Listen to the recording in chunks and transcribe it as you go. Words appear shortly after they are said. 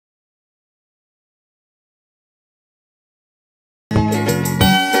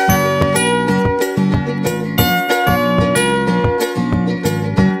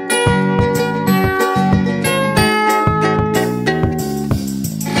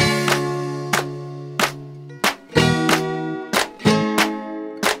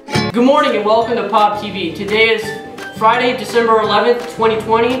Good morning and welcome to Pop TV. Today is Friday, December 11th,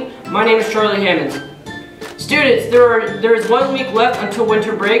 2020. My name is Charlie Hammonds. Students, there is 1 week left until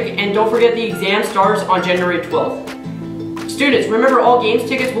winter break, and don't forget the exam starts on January 12th. Students, remember all games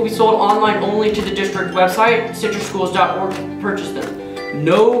tickets will be sold online only to the district website, citrusschools.org, to purchase them.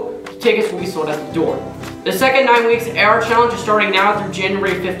 No tickets will be sold at the door. The second 9 weeks AR Challenge is starting now through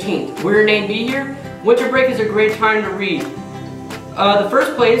January 15th. Will your name be here? Winter break is a great time to read. The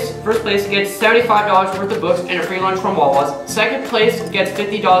first place gets $75 worth of books and a free lunch from Wawa's. Second place gets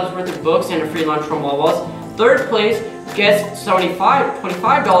 $50 worth of books and a free lunch from Wawa's. Third place gets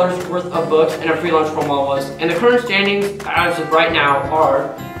 $25 worth of books and a free lunch from Wawa's. And the current standings as of right now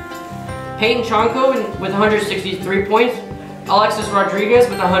are Peyton Chonko with 163 points, Alexis Rodriguez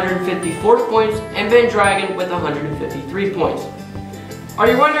with 154 points, and Ben Dragon with 153 points. Are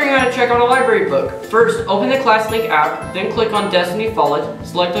you wondering how to check out a library book? First, open the ClassLink app, then click on Destiny Follett,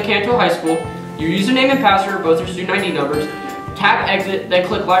 select Lecanto High School, your username and password, both are student ID numbers, tap Exit, then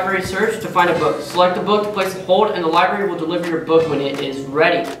click Library Search to find a book. Select a book to place a hold, and the library will deliver your book when it is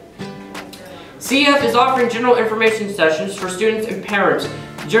ready. CF is offering general information sessions for students and parents.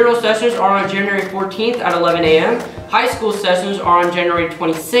 General sessions are on January 14th at 11 a.m. High school sessions are on January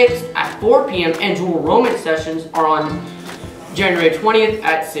 26th at 4 p.m. and dual enrollment sessions are on January 20th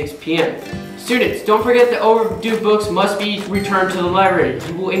at 6 p.m. Students, don't forget that overdue books must be returned to the library.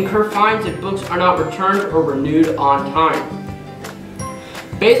 You will incur fines if books are not returned or renewed on time.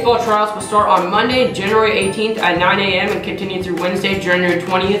 Baseball trials will start on Monday, January 18th at 9 a.m. and continue through Wednesday, January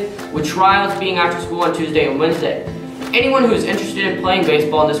 20th, with trials being after school on Tuesday and Wednesday. Anyone who is interested in playing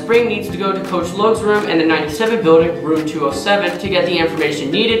baseball in the spring needs to go to Coach Logue's room in the 97 building, room 207, to get the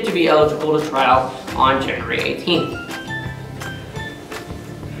information needed to be eligible to try out on January 18th.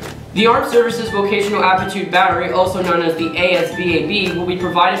 The Armed Services Vocational Aptitude Battery, also known as the ASVAB, will be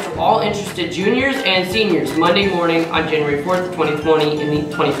provided to all interested juniors and seniors Monday morning on January 4th,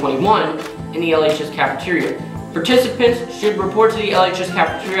 2021 in the LHS cafeteria. Participants should report to the LHS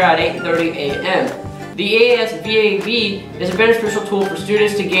cafeteria at 8:30 a.m. The ASVAB is a beneficial tool for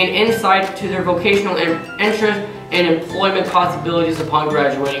students to gain insight to their vocational interest and employment possibilities upon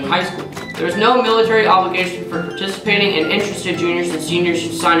graduating high school. There is no military obligation for participating, and interested juniors and seniors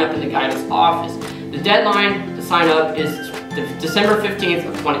should sign up in the guidance office. The deadline to sign up is December 15th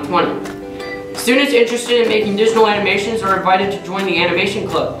of 2020. Students interested in making digital animations are invited to join the Animation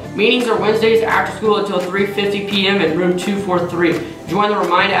Club. Meetings are Wednesdays after school until 3:50 p.m. in room 243. Join the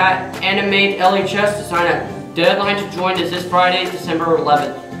Remind at Animate LHS to sign up. Deadline to join is this Friday, December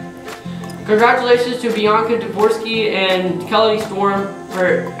 11th. Congratulations to Bianca Dvorsky and Kelly Storm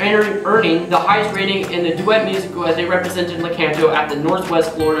for earning the highest rating in the duet musical as they represented Lecanto at the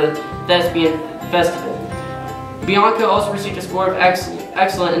Northwest Florida Thespian Festival. Bianca also received a score of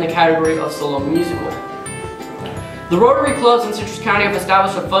excellent in the category of solo musical. The Rotary Clubs in Citrus County have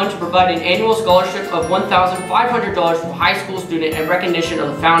established a fund to provide an annual scholarship of $1,500 for a high school student in recognition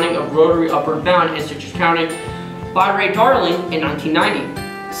of the founding of Rotary Upward Bound in Citrus County by Ray Darling in 1990.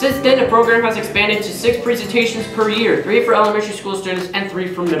 Since then, the program has expanded to 6 presentations per year, 3 for elementary school students and 3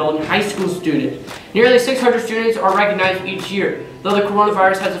 for middle and high school students. Nearly 600 students are recognized each year, though the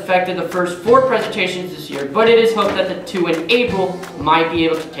coronavirus has affected the first 4 presentations this year, but it is hoped that the 2 in April might be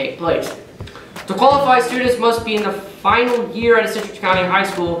able to take place. To qualify, students must be in the final year at a Citrus County high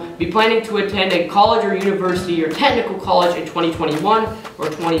school, be planning to attend a college or university or technical college in 2021 or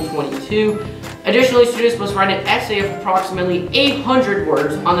 2022. Additionally, students must write an essay of approximately 800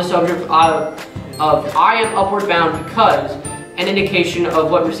 words on the subject of I am upward bound because, an indication of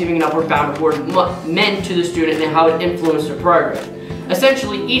what receiving an upward bound award meant to the student and how it influenced their progress.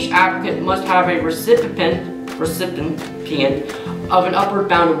 Essentially, each applicant must have a recipient of an upward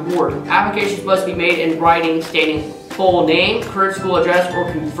bound award. Applications must be made in writing stating full name, current school address,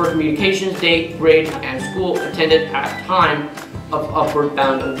 or for communications, date, grade, and school attended at time of upward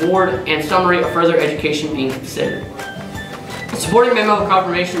bound award, and summary of further education being considered. A supporting memo of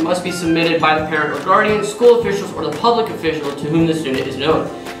confirmation must be submitted by the parent or guardian, school officials, or the public official to whom the student is known.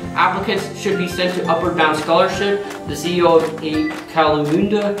 Applicants should be sent to Upward Bound Scholarship, the CEO of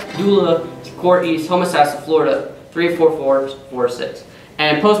Calumunda, Dula, Court East, Homosassa, Florida, 34446,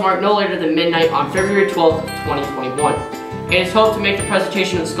 and postmarked no later than midnight on February 12th, 2021. It is hoped to make the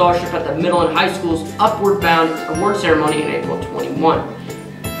presentation of the scholarship at the middle and high school's Upward Bound award ceremony in April 21.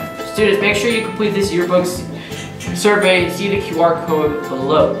 Students, make sure you complete this yearbook survey. See the QR code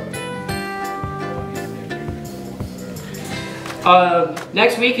below.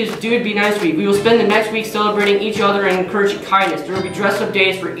 Next week is Dude Be Nice Week. We will spend the next week celebrating each other and encouraging kindness. There will be dress-up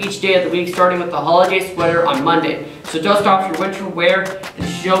days for each day of the week, starting with the holiday sweater on Monday. So dust off your winter wear and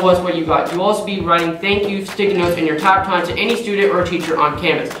show us what you got. You'll also be writing thank you sticky notes in your tap time to any student or teacher on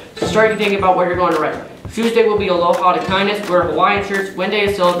campus. So start thinking about what you're going to write. Tuesday will be Aloha to Kindness, wear Hawaiian shirts. Wednesday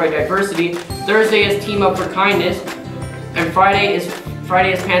is Celebrate Diversity. Thursday is Team Up for Kindness. And Friday is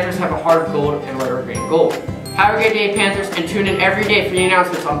Panthers Have a Heart of Gold and Wear Green Gold. Have a great day, Panthers, and tune in every day for the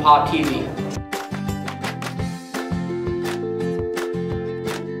announcements on Pop TV.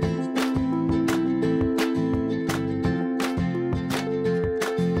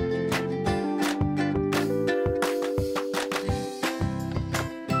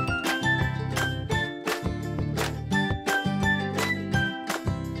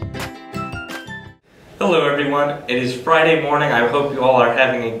 Hello everyone, it is Friday morning. I hope you all are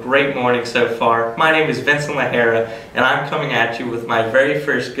having a great morning so far. My name is Vincent Lahara and I'm coming at you with my very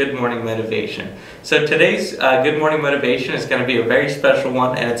first Good Morning Motivation. So today's Good Morning Motivation is going to be a very special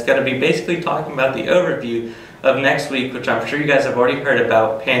one, and it's going to be basically talking about the overview of next week, which I'm sure you guys have already heard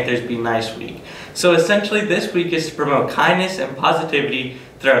about, Panthers Be Nice Week. So essentially this week is to promote kindness and positivity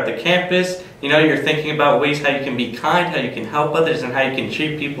throughout the campus. You know, you're thinking about ways how you can be kind, how you can help others, and how you can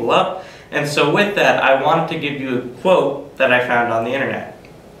cheer people up. And so with that, I wanted to give you a quote that I found on the internet.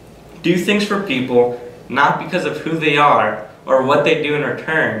 Do things for people, not because of who they are or what they do in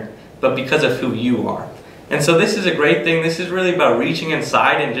return, but because of who you are. And so this is a great thing. This is really about reaching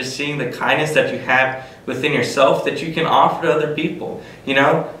inside and just seeing the kindness that you have within yourself that you can offer to other people. You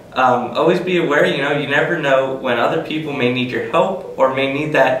know, always be aware, you know, you never know when other people may need your help or may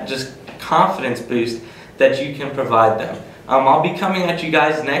need that just confidence boost that you can provide them. I'll be coming at you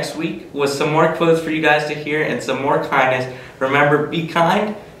guys next week with some more quotes for you guys to hear and some more kindness. Remember, be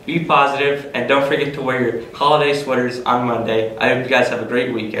kind, be positive, and don't forget to wear your holiday sweaters on Monday. I hope you guys have a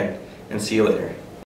great weekend, and see you later.